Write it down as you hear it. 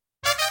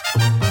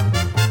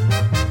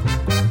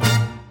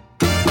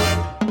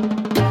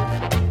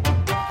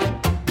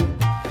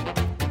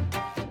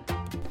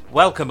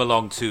Welcome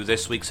along to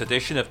this week's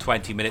edition of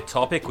 20 Minute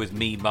Topic with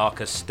me,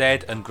 Marcus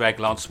Stead, and Greg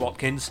Lance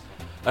Watkins.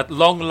 At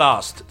long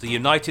last, the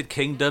United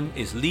Kingdom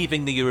is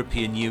leaving the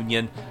European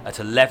Union at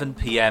 11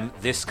 p.m.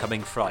 this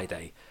coming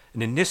Friday.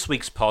 And in this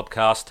week's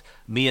podcast,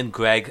 me and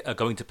Greg are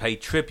going to pay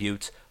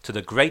tribute to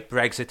the great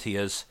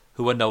Brexiteers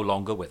who are no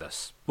longer with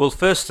us. Well,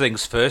 first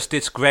things first,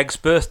 it's Greg's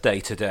birthday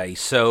today.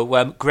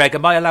 So, Greg,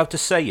 am I allowed to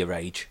say your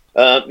age?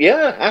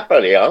 Yeah,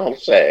 happily, I'll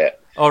say it.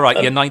 All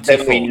right, you're 94.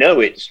 Then we know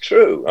it's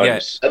true.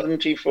 I'm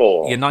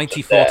 74. You're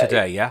 94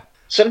 today, yeah?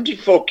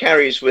 74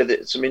 carries with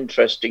it some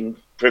interesting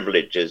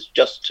privileges,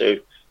 just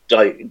to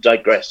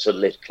digress a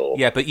little.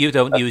 Yeah, but you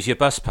don't use your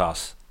bus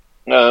pass.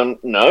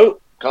 No,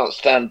 can't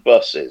stand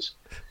buses.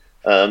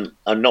 I'm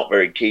not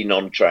very keen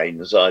on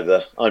trains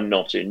either. I'm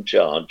not in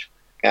charge.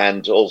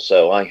 And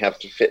also, I have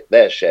to fit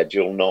their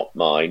schedule, not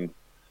mine.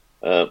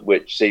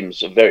 Which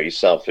seems a very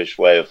selfish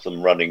way of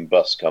them running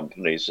bus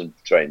companies and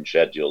train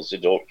schedules.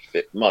 It ought to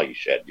fit my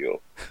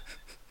schedule.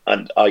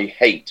 And I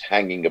hate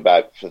hanging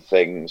about for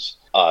things.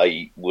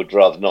 I would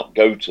rather not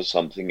go to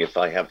something if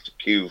I have to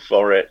queue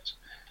for it.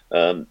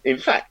 In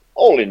fact,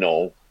 all in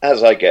all,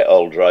 as I get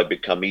older, I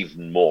become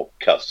even more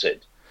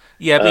cussed.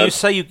 Yeah, but you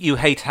say you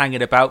hate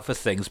hanging about for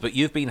things, but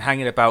you've been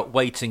hanging about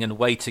waiting and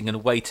waiting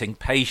and waiting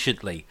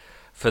patiently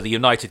for the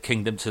United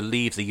Kingdom to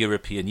leave the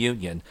European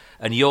Union,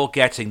 and you're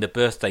getting the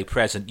birthday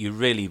present you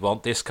really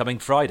want this coming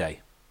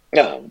Friday.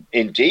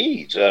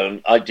 Indeed.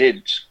 I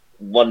did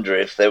wonder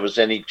if there was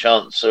any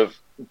chance of,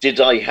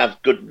 did I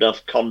have good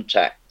enough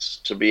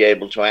contacts to be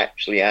able to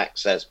actually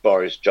access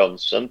Boris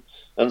Johnson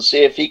and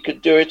see if he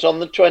could do it on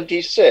the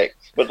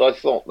 26th? But I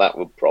thought that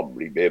would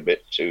probably be a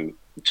bit too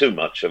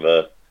much of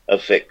a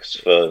fix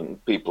for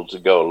people to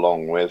go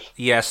along with.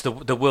 Yes, the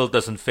world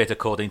doesn't fit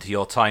according to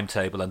your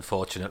timetable,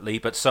 unfortunately,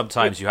 but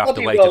sometimes you have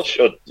to wait.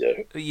 Should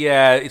do.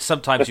 Yeah,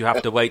 sometimes you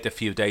have to wait a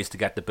few days to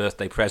get the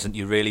birthday present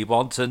you really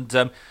want,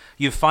 and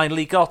you've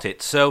finally got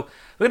it. So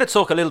we're going to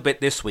talk a little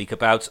bit this week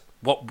about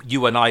what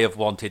you and I have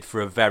wanted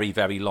for a very,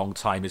 very long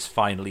time is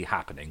finally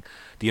happening.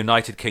 The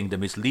United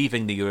Kingdom is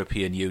leaving the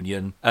European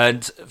Union,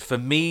 and for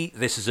me,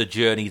 this is a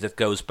journey that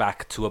goes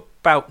back to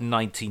about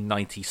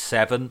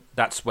 1997.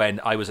 That's when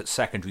I was at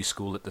secondary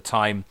school at the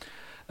time,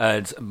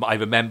 and I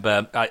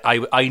remember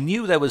I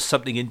knew there was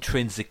something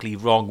intrinsically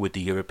wrong with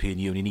the European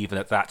Union even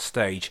at that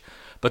stage.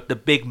 But the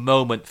big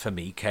moment for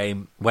me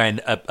came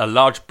when a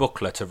large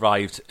booklet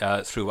arrived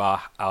through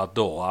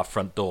our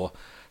front door,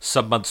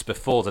 some months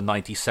before the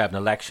 97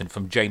 election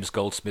from James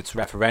Goldsmith's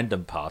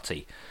Referendum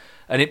Party.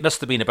 And it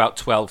must have been about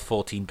 12,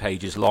 14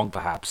 pages long,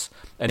 perhaps.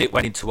 And it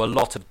went into a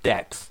lot of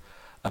depth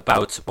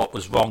about what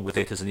was wrong with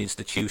it as an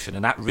institution.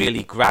 And that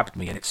really grabbed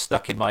me, and it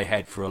stuck in my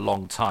head for a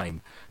long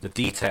time, the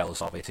details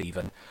of it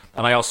even.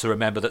 And I also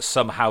remember that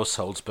some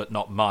households, but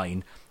not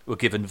mine, were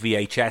given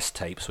VHS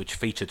tapes which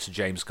featured Sir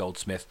James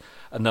Goldsmith,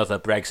 another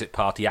Brexit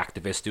Party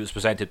activist who was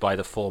presented by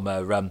the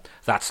former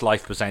That's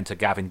Life presenter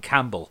Gavin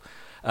Campbell.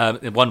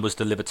 One was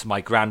delivered to my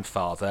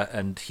grandfather,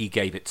 and he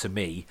gave it to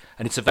me,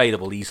 and it's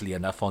available easily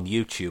enough on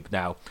YouTube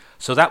now.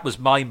 So that was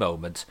my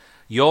moment.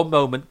 Your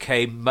moment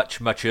came much,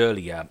 much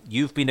earlier.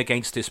 You've been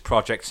against this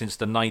project since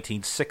the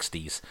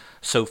 1960s,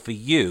 so for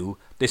you,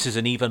 this is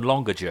an even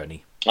longer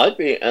journey. I've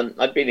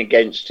been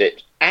against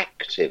it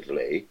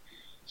actively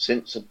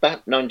since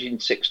about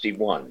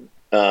 1961,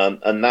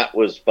 and that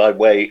was by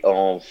way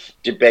of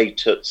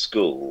debate at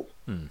school.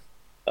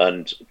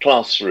 And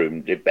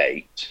classroom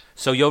debate.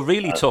 So you're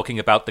really talking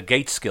about the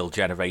Gateskill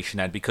generation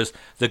then, because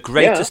the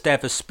greatest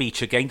ever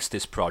speech against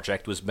this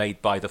project was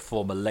made by the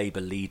former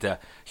Labour leader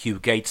Hugh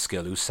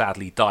Gateskill, who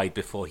sadly died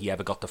before he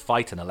ever got to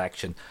fight an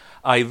election.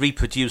 I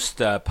reproduced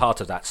part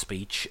of that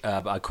speech.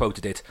 I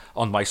quoted it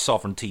on my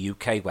Sovereignty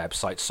UK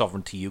website,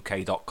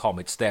 sovereigntyuk.com.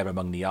 It's there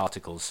among the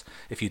articles.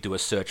 If you do a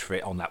search for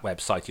it on that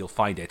website, you'll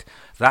find it.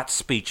 That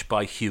speech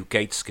by Hugh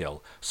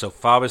Gateskill, so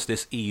far as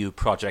this EU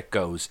project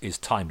goes, is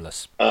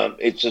timeless.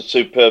 It's a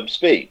superb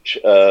speech.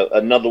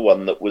 Another one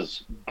that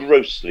was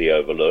grossly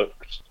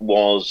overlooked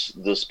was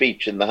the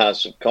speech in the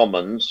House of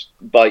Commons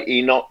by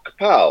Enoch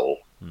Powell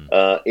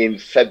in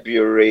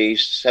February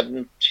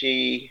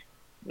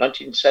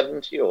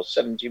 1970 or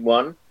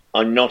 71.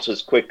 I'm not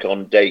as quick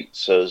on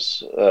dates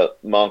as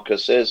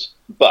Marcus is,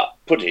 but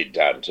put it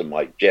down to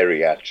my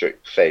geriatric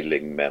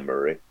failing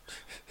memory.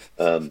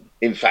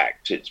 In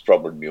fact, it's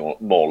probably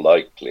more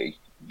likely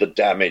the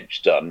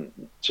damage done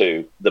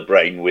to the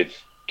brain with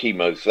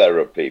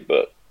chemotherapy,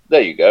 but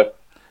there you go.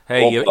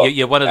 Hey,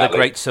 you're one of the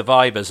great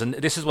survivors, and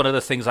this is one of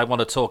the things I want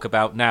to talk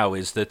about now,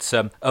 is that,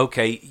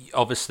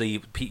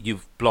 obviously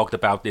you've blogged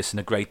about this in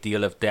a great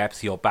deal of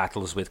depth, your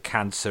battles with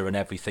cancer and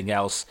everything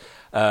else.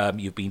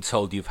 You've been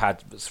told you've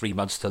had 3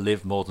 months to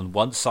live more than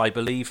once, I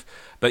believe,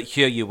 but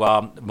here you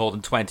are, more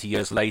than 20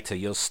 years later,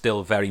 you're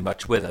still very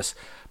much with us.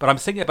 But I'm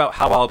thinking about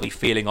how I'll be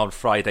feeling on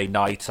Friday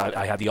night.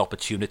 I had the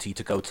opportunity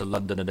to go to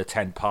London and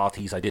attend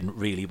parties. I didn't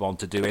really want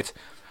to do it.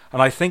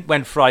 And I think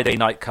when Friday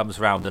night comes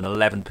round and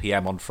 11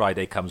 p.m. on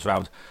Friday comes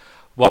round,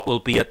 what will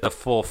be at the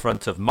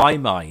forefront of my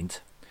mind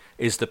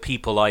is the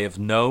people I have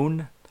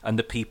known and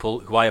the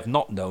people who I have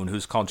not known,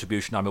 whose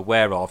contribution I'm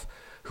aware of,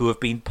 who have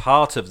been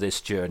part of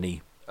this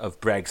journey of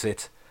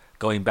Brexit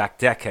going back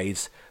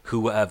decades,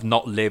 who have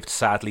not lived,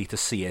 sadly, to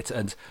see it.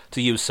 And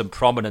to use some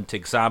prominent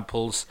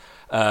examples,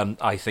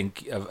 I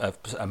think of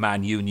a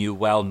man you knew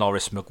well,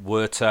 Norris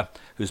McWhirter,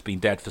 who's been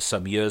dead for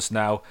some years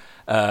now.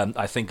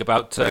 I think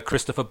about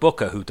Christopher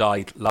Booker, who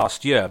died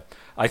last year.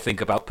 I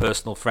think about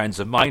personal friends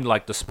of mine,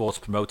 like the sports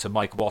promoter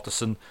Mike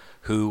Watterson,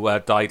 who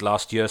died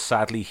last year.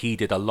 Sadly, he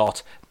did a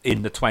lot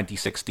in the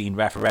 2016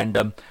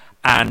 referendum,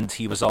 and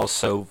he was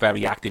also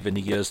very active in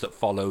the years that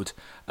followed,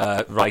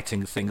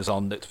 writing things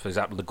on, for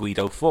example, the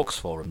Guido Fawkes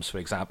forums, for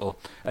example.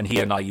 And he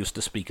and I used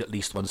to speak at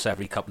least once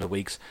every couple of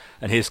weeks,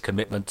 and his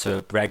commitment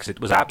to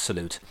Brexit was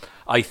absolute.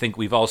 I think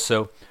we've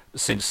also,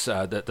 since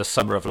the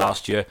summer of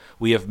last year,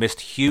 we have missed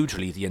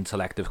hugely the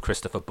intellect of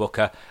Christopher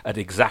Booker at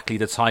exactly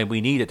the time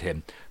we needed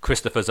him.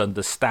 Christopher's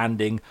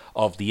understanding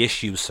of the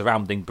issues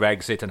surrounding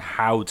Brexit and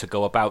how to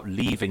go about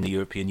leaving the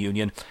European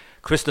Union,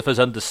 Christopher's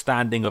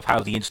understanding of how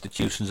the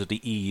institutions of the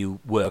EU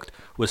worked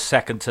was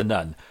second to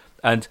none.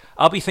 And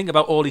I'll be thinking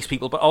about all these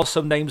people, but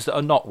also names that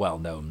are not well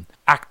known.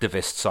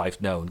 Activists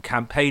I've known,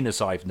 campaigners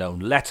I've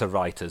known, letter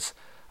writers.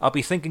 I'll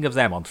be thinking of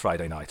them on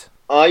Friday night.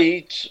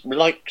 I'd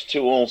like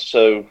to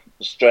also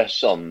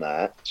stress on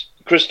that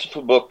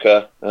Christopher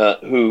Booker,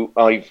 who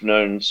I've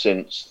known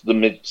since the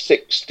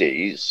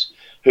mid-60s,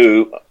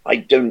 who I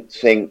don't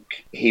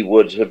think he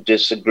would have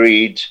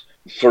disagreed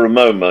for a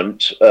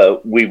moment.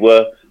 We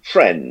were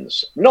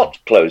friends, not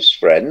close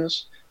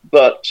friends,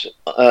 but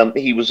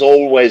he was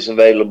always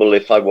available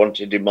if I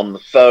wanted him on the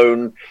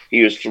phone. He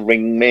used to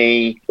ring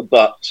me.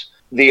 But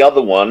the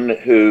other one,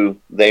 who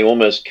they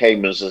almost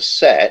came as a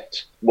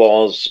set,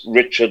 was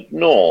Richard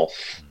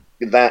North.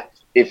 That,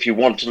 if you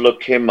want to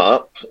look him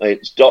up,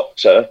 it's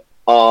Dr.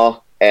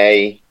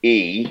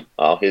 R.A.E.,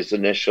 are his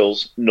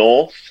initials,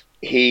 North.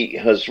 He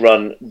has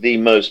run the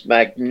most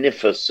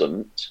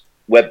magnificent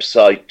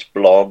website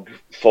blog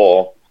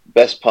for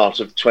best part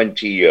of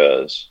 20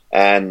 years.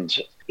 And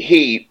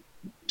he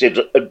did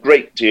a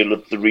great deal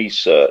of the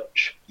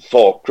research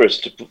for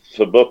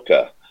Christopher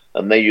Booker.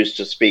 And they used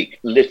to speak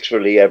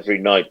literally every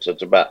night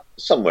at about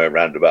somewhere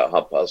around about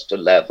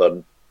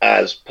 11:30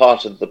 as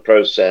part of the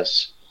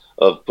process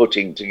of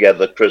putting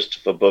together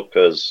Christopher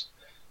Booker's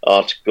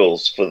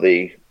articles for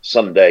the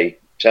Sunday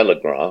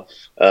Telegraph.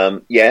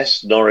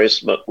 Yes,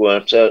 Norris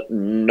McWhirter.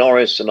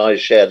 Norris and I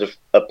shared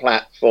a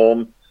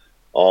platform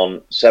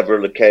on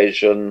several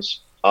occasions.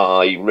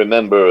 I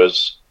remember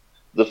as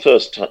the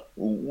first time,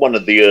 one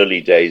of the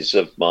early days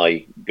of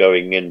my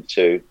going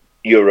into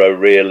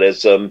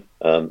Eurorealism,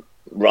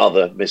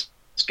 rather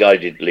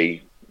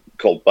misguidedly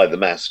called by the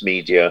mass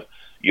media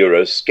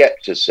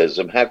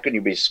Euroscepticism. How can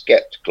you be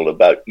skeptical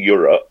about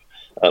Europe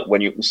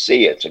when you can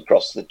see it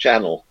across the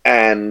channel?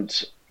 And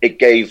it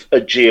gave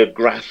a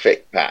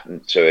geographic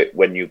pattern to it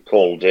when you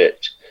called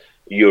it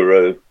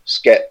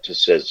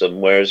Euroscepticism,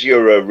 whereas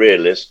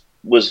Eurorealist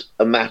was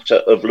a matter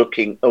of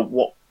looking at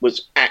what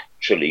was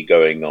actually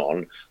going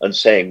on and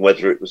saying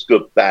whether it was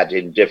good, bad,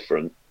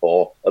 indifferent,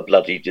 or a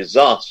bloody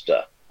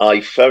disaster.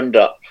 I phoned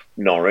up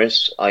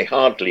Norris. I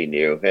hardly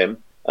knew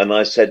him. And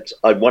I said,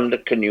 I wonder,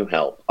 can you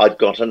help? I've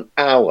got an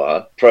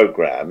hour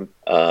program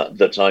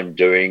that I'm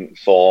doing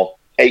for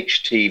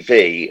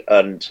HTV,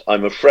 and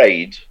I'm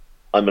afraid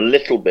I'm a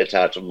little bit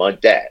out of my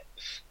depth.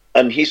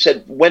 And he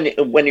said, when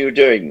are you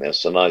doing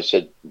this? And I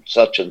said,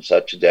 such and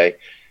such a day.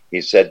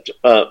 He said,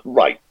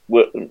 right,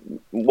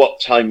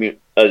 what time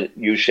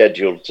you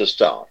scheduled to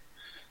start?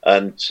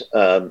 And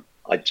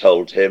I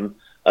told him,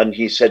 and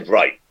he said,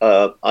 right,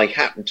 I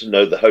happen to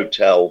know the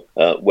hotel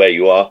where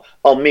you are.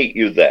 I'll meet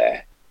you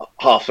there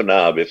half an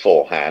hour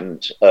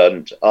beforehand,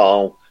 and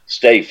I'll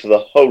stay for the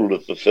whole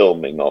of the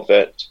filming of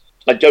it.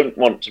 I don't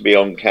want to be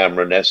on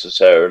camera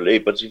necessarily,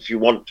 but if you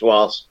want to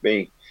ask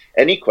me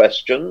any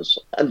questions,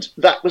 and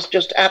that was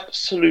just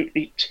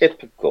absolutely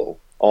typical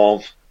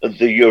of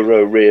the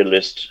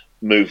Eurorealist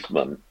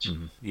movement.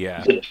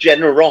 Yeah. The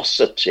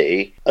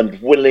generosity and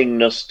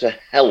willingness to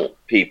help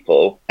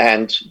people,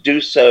 and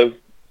do so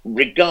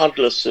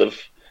regardless of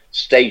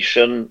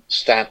station,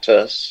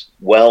 status,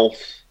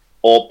 wealth,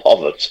 or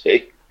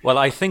poverty. Well,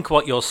 I think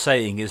what you're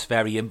saying is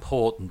very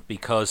important,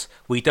 because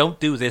we don't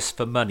do this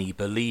for money,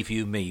 believe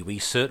you me. We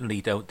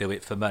certainly don't do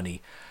it for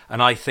money.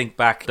 And I think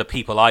back to the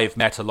people I've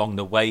met along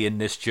the way in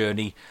this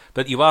journey.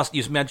 But you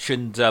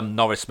mentioned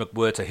Norris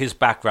McWhirter. His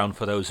background,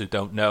 for those who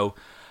don't know,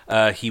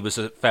 he was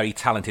a very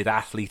talented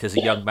athlete as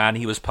a young man.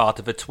 He was part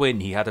of a twin.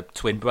 He had a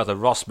twin brother,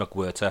 Ross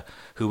McWhirter,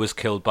 who was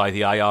killed by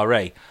the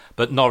IRA.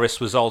 But Norris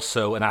was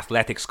also an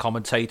athletics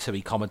commentator.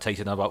 He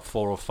commentated on about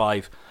 4 or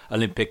 5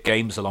 Olympic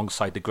Games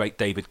alongside the great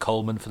David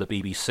Coleman for the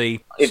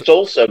BBC. It's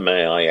also,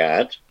 may I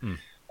add,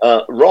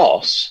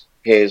 Ross,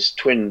 his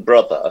twin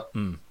brother,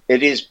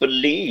 it is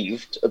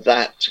believed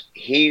that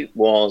he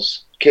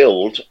was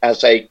killed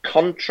as a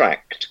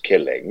contract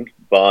killing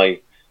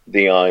by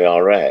the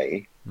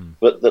IRA,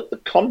 but that the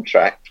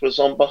contract was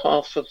on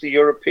behalf of the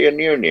European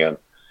Union.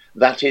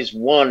 That is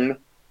one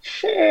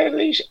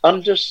fairly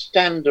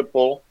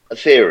understandable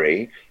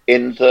theory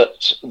in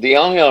that the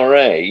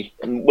IRA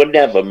were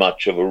never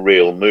much of a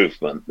real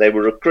movement. They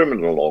were a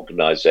criminal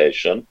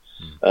organization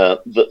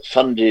that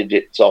funded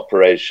its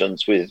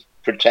operations with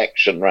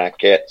protection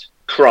racket,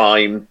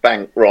 crime,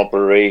 bank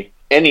robbery,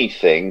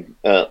 anything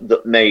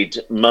that made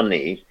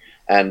money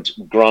and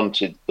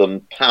granted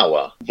them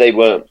power. They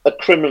were a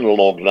criminal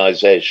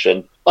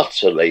organization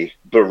utterly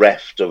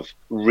bereft of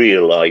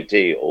real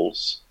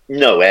ideals,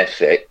 no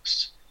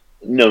ethics,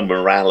 no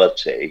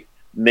morality,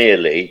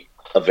 merely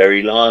a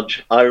very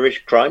large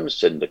Irish crime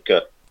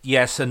syndicate.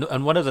 Yes,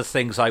 and one of the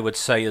things I would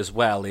say as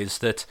well is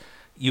that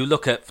you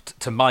look at,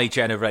 to my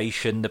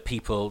generation, the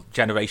people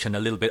generation a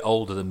little bit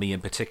older than me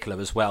in particular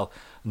as well,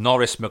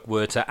 Norris,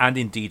 McWhirter and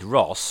indeed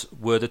Ross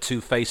were the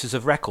two faces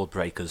of Record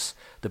Breakers,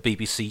 the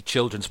BBC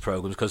children's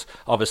programmes, because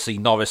obviously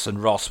Norris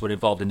and Ross were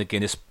involved in the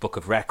Guinness Book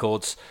of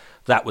Records.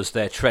 That was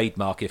their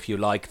trademark, if you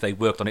like. They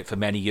worked on it for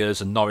many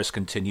years, and Norris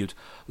continued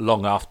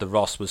long after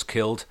Ross was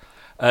killed.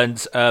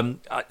 And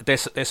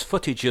there's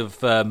footage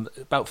of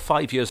about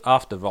 5 years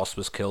after Ross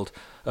was killed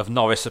of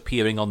Norris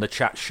appearing on the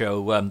chat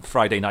show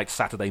Friday night,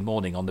 Saturday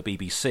morning on the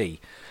BBC.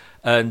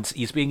 And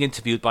he's being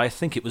interviewed by, I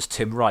think it was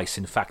Tim Rice.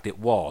 In fact, it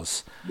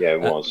was. Yeah,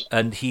 it was.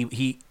 And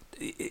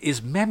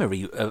his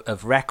memory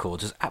of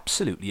records is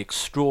absolutely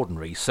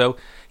extraordinary. So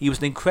he was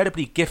an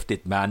incredibly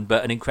gifted man,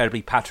 but an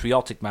incredibly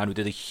patriotic man who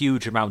did a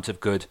huge amount of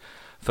good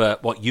for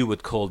what you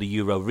would call the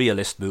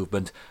Euro-realist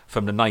movement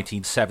from the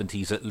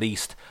 1970s at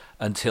least,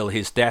 until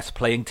his death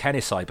playing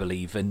tennis, I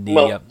believe.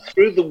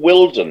 Through the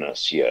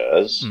wilderness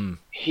years,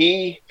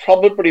 he,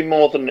 probably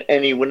more than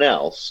anyone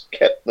else,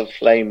 kept the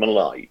flame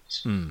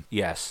alight.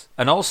 Yes.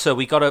 And also,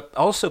 we got to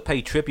also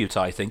pay tribute,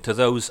 I think, to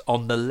those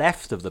on the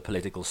left of the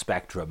political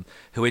spectrum,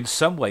 who in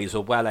some ways were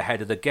well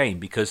ahead of the game,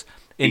 because...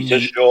 Peter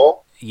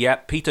Shaw? Yeah,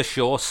 Peter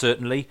Shaw,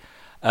 certainly.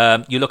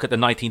 You look at the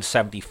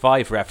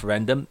 1975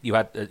 referendum,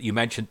 you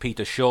mentioned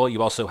Peter Shaw,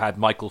 you also had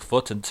Michael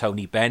Foot and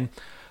Tony Benn.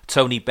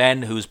 Tony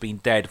Benn, who's been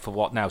dead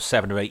for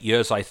 7 or 8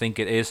 years, I think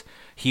it is,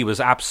 he was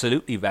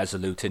absolutely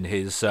resolute in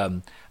his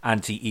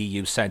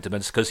anti-EU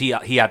sentiments, because he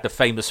had the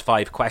famous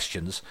 5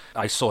 questions.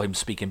 I saw him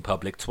speak in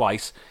public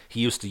twice. He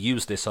used to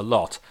use this a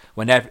lot.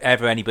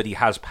 Whenever anybody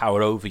has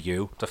power over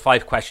you, the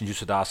 5 questions you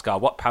should ask are: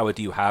 what power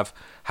do you have?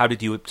 How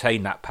did you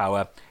obtain that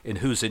power? In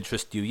whose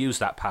interest do you use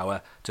that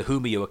power? To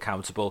whom are you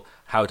accountable?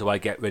 How do I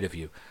get rid of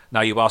you?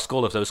 Now, you ask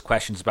all of those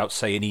questions about,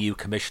 say, an EU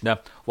commissioner.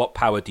 What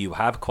power do you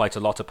have? Quite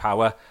a lot of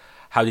power.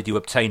 How did you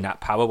obtain that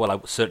power? Well, I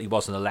certainly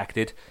wasn't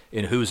elected.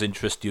 In whose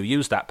interest do you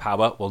use that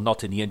power? Well,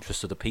 not in the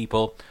interest of the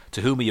people.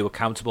 To whom are you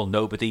accountable?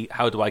 Nobody.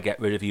 How do I get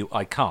rid of you?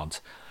 I can't.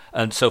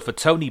 And so for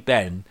Tony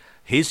Benn,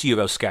 his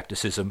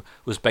Euroscepticism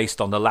was based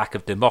on the lack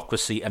of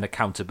democracy and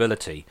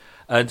accountability.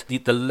 And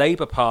the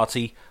Labour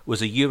Party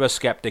was a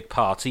Eurosceptic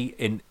party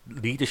in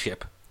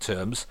leadership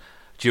terms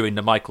during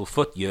the Michael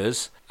Foot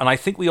years. And I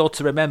think we ought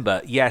to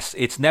remember, yes,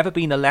 it's never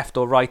been a left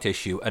or right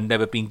issue, and there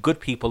have been good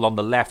people on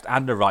the left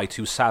and the right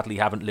who sadly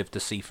haven't lived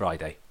to see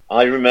Friday.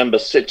 I remember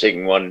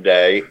sitting one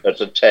day at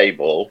a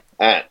table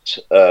at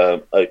a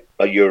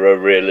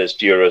Euro-realist,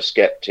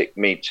 Eurosceptic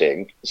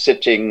meeting,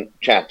 sitting,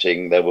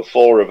 chatting. There were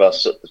 4 of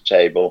us at the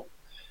table.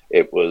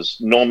 It was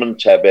Norman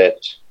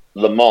Tebbit,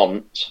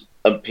 Lamont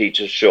and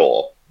Peter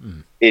Shaw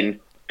in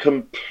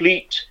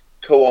complete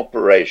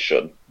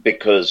cooperation,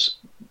 because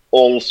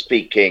all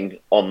speaking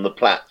on the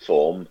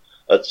platform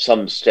at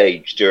some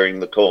stage during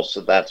the course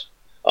of that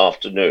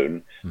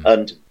afternoon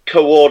and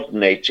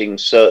coordinating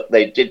so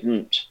they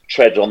didn't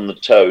tread on the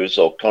toes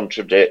or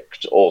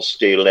contradict or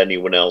steal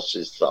anyone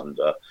else's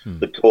thunder.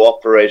 The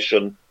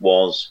cooperation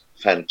was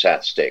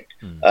fantastic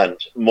and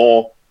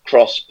more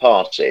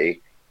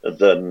cross-party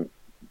than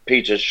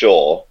Peter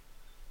Shaw,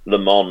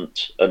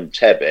 Lamont and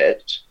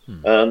Tebbit.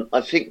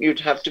 I think you'd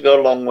have to go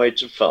a long way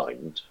to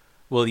find.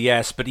 Well,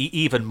 yes, but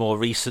even more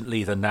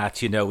recently than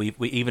that, we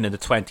even in the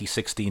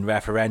 2016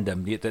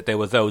 referendum, there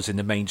were those in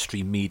the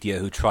mainstream media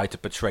who tried to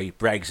portray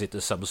Brexit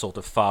as some sort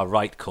of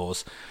far-right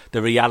cause.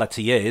 The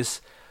reality is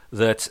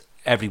that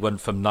everyone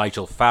from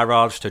Nigel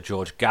Farage to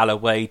George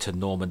Galloway to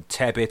Norman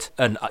Tebbit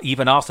and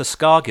even Arthur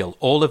Scargill,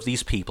 all of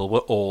these people were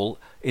all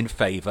in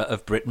favour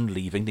of Britain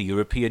leaving the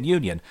European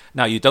Union.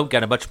 Now, you don't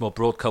get a much more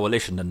broad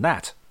coalition than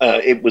that.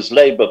 It was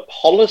Labour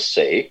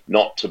policy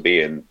not to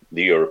be in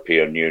the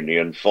European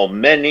Union for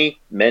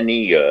many,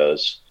 many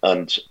years.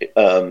 And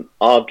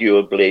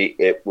arguably,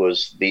 it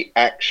was the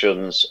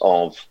actions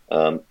of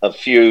a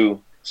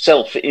few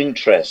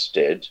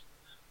self-interested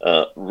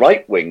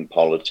right-wing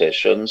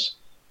politicians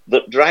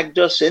that dragged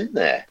us in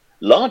there,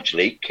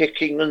 largely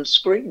kicking and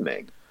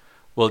screaming.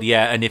 Well,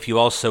 yeah, and if you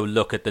also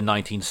look at the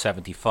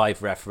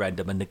 1975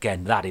 referendum, and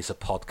again, that is a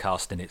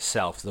podcast in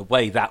itself, the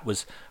way that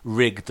was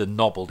rigged and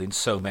nobbled in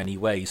so many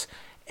ways.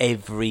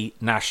 Every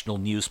national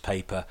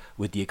newspaper,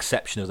 with the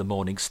exception of the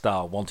Morning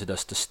Star, wanted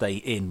us to stay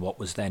in what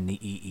was then the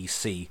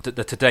EEC.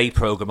 The Today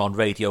programme on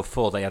Radio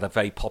 4, they had a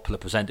very popular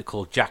presenter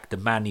called Jack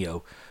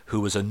DeManio, who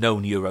was a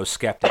known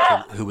Eurosceptic,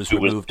 who was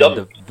removed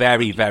under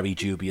very, very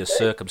dubious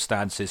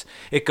circumstances.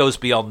 It goes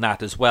beyond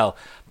that as well.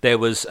 There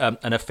was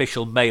an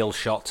official mail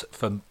shot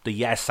from the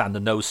yes and the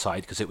no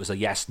side, because it was a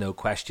yes-no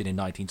question in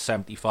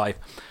 1975.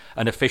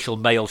 An official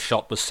mail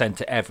shot was sent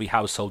to every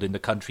household in the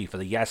country for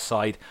the yes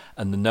side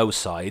and the no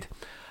side.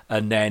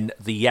 And then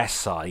the yes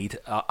side,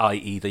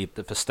 i.e.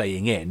 for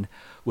staying in,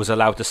 was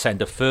allowed to send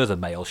a further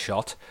mail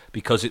shot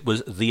because it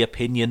was the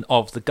opinion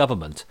of the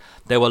government.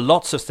 There were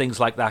lots of things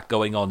like that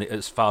going on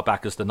as far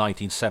back as the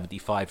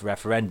 1975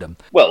 referendum.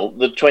 Well,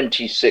 the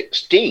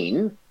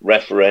 2016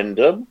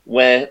 referendum,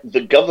 where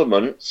the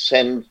government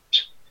sent,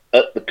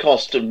 at the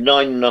cost of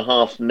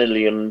 £9.5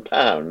 million,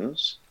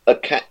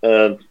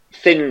 a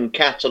thin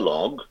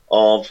catalogue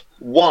of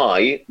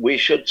why we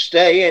should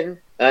stay in.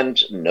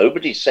 And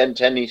nobody sent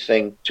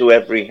anything to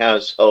every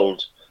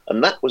household.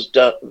 And that was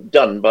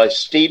done by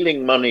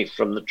stealing money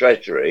from the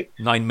Treasury.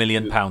 £9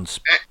 million.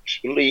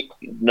 Actually,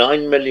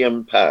 £9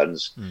 million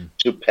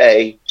to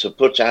pay to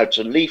put out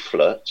a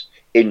leaflet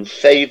in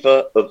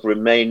favour of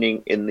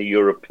remaining in the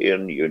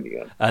European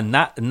Union. And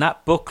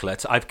that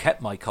booklet, I've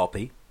kept my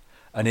copy,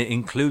 and it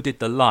included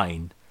the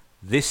line,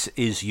 "This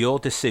is your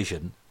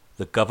decision.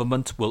 The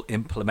government will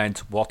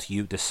implement what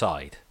you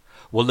decide."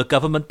 Well, the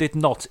government did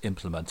not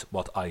implement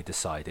what I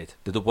decided.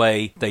 The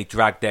way they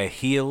dragged their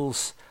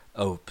heels,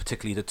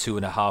 particularly the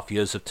 2.5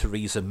 years of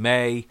Theresa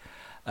May,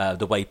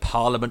 the way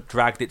Parliament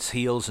dragged its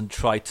heels and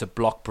tried to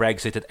block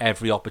Brexit at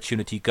every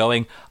opportunity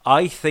going.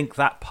 I think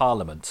that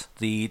Parliament,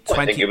 I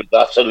think it was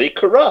utterly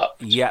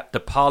corrupt. Yeah,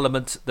 the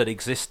Parliament that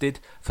existed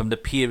from the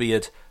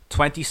period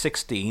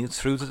 2016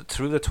 through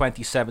the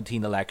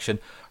 2017 election,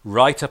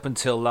 right up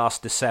until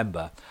last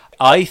December.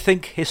 I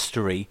think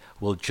history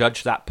will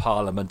judge that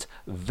Parliament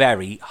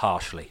very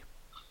harshly.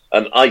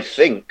 And I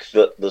think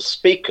that the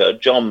Speaker,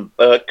 John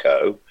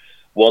Bercow,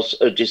 was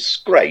a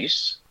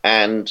disgrace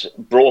and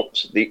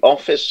brought the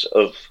office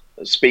of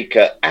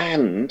Speaker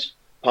and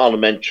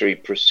parliamentary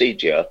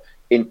procedure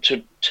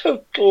into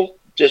total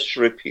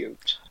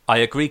disrepute. I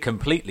agree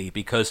completely,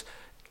 because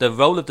the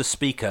role of the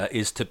Speaker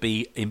is to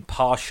be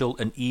impartial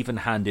and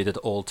even-handed at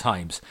all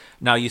times.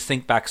 Now, you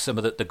think back some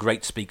of the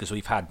great speakers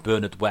we've had,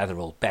 Bernard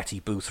Weatherall, Betty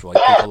Boothroyd,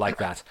 people like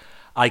that.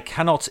 I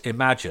cannot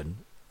imagine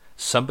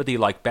somebody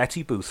like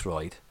Betty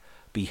Boothroyd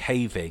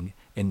behaving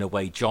in the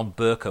way John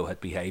Bercow had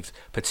behaved,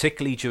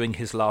 particularly during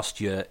his last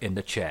year in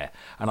the chair.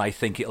 And I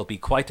think it'll be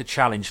quite a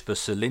challenge for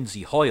Sir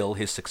Lindsay Hoyle,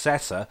 his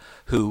successor,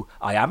 who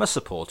I am a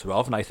supporter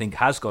of and I think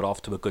has got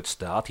off to a good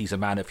start. He's a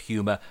man of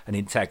humour and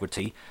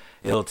integrity.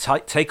 It'll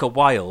take a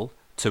while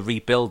to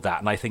rebuild that,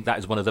 and I think that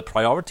is one of the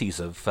priorities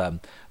of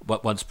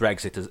once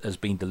Brexit has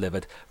been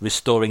delivered,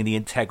 restoring the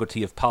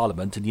integrity of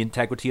Parliament and the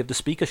integrity of the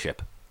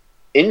Speakership.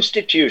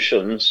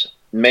 Institutions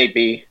may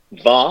be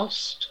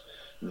vast,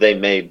 they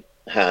may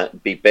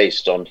be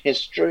based on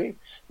history,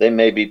 they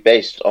may be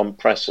based on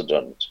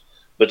precedent,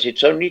 but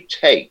it only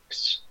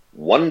takes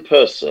one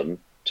person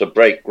to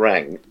break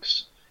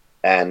ranks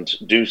and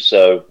do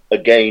so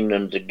again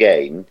and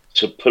again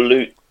to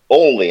pollute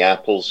all the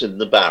apples in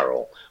the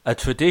barrel. A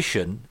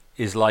tradition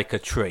is like a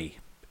tree.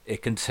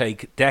 It can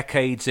take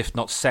decades, if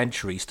not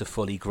centuries, to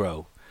fully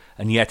grow,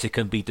 and yet it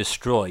can be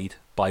destroyed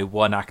by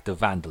one act of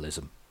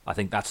vandalism. I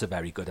think that's a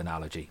very good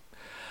analogy.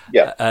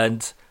 Yeah.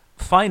 And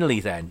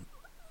finally then,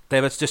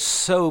 there are just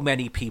so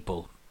many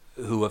people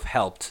who have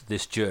helped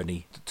this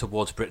journey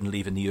towards Britain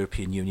leaving the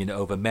European Union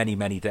over many,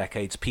 many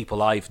decades.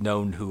 People I've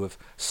known who have,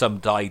 some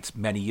died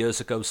many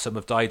years ago, some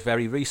have died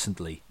very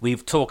recently.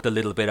 We've talked a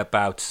little bit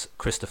about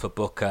Christopher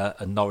Booker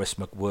and Norris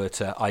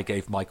McWhirter. I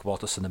gave Mike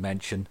Watterson a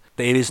mention.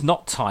 There is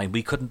not time.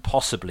 We couldn't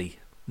possibly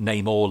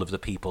name all of the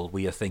people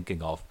we are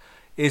thinking of.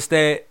 Is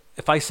there,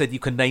 if I said you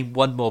can name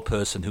one more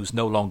person who's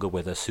no longer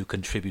with us who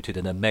contributed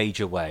in a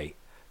major way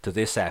to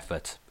this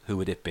effort, who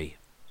would it be?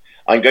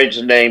 I'm going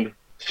to name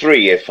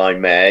three, if I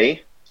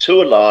may.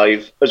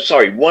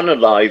 One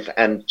alive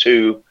and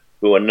two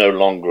who are no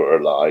longer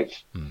alive.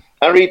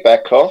 Harry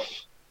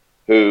Beckhoff,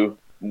 who,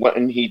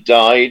 when he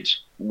died,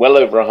 well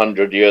over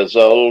 100 years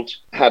old,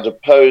 had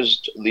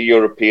opposed the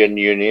European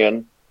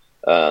Union,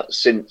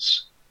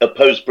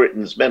 opposed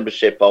Britain's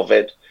membership of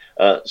it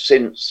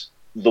since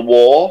the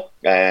war,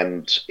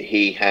 and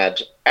he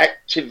had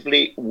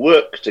actively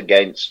worked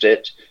against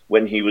it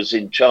when he was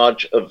in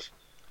charge of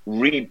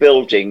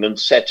rebuilding and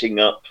setting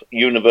up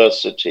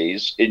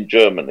universities in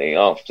Germany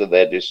after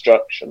their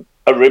destruction.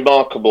 A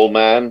remarkable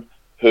man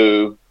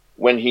who,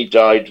 when he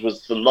died,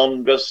 was the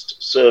longest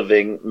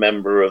serving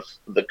member of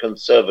the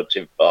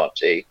Conservative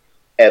Party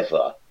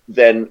ever.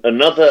 Then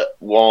another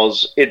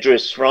was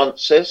Idris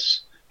Francis,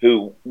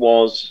 who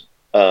was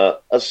a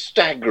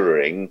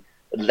staggering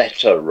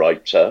letter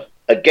writer.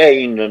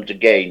 Again and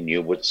again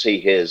you would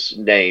see his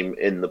name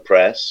in the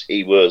press.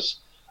 He was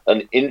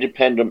an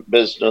independent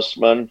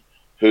businessman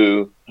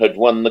who had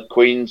won the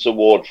Queen's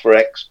Award for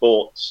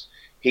Exports.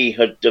 He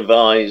had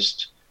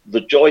devised the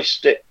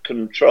joystick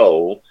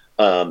control.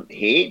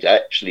 He'd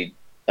actually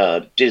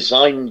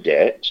designed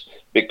it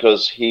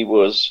because he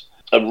was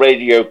a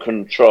radio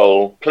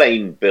control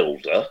plane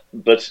builder,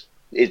 but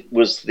it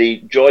was the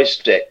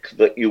joystick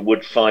that you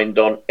would find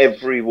on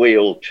every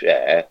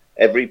wheelchair,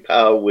 every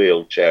power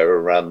wheelchair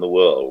around the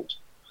world.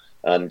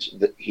 And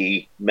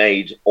he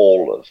made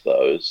all of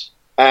those.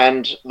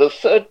 And the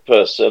third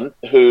person,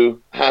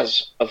 who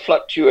has a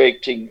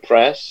fluctuating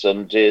press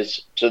and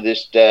is to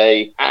this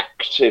day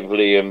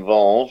actively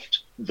involved,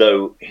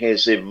 though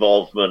his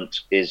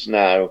involvement is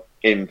now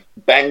in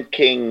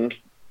banking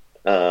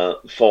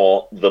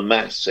for the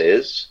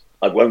masses.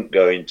 I won't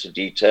go into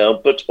detail,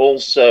 but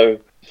also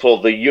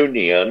for the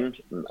Union,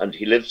 and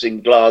he lives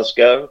in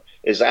Glasgow,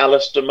 is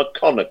Alistair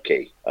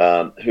McConaughey,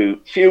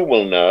 who few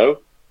will know,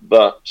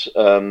 but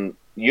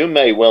you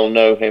may well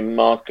know him,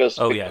 Marcus.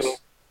 Oh, yes.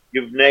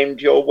 You've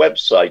named your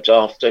website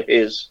after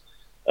his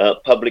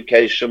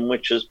publication,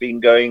 which has been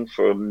going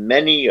for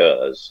many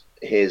years.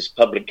 His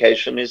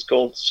publication is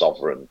called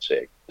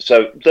Sovereignty.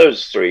 So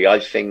those three, I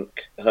think,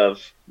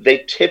 they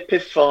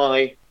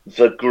typify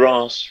the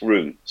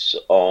grassroots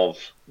of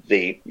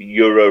the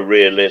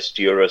Euro-realist,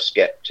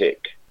 Eurosceptic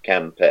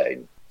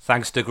campaign.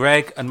 Thanks to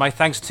Greg, and my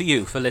thanks to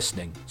you for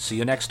listening. See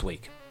you next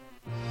week.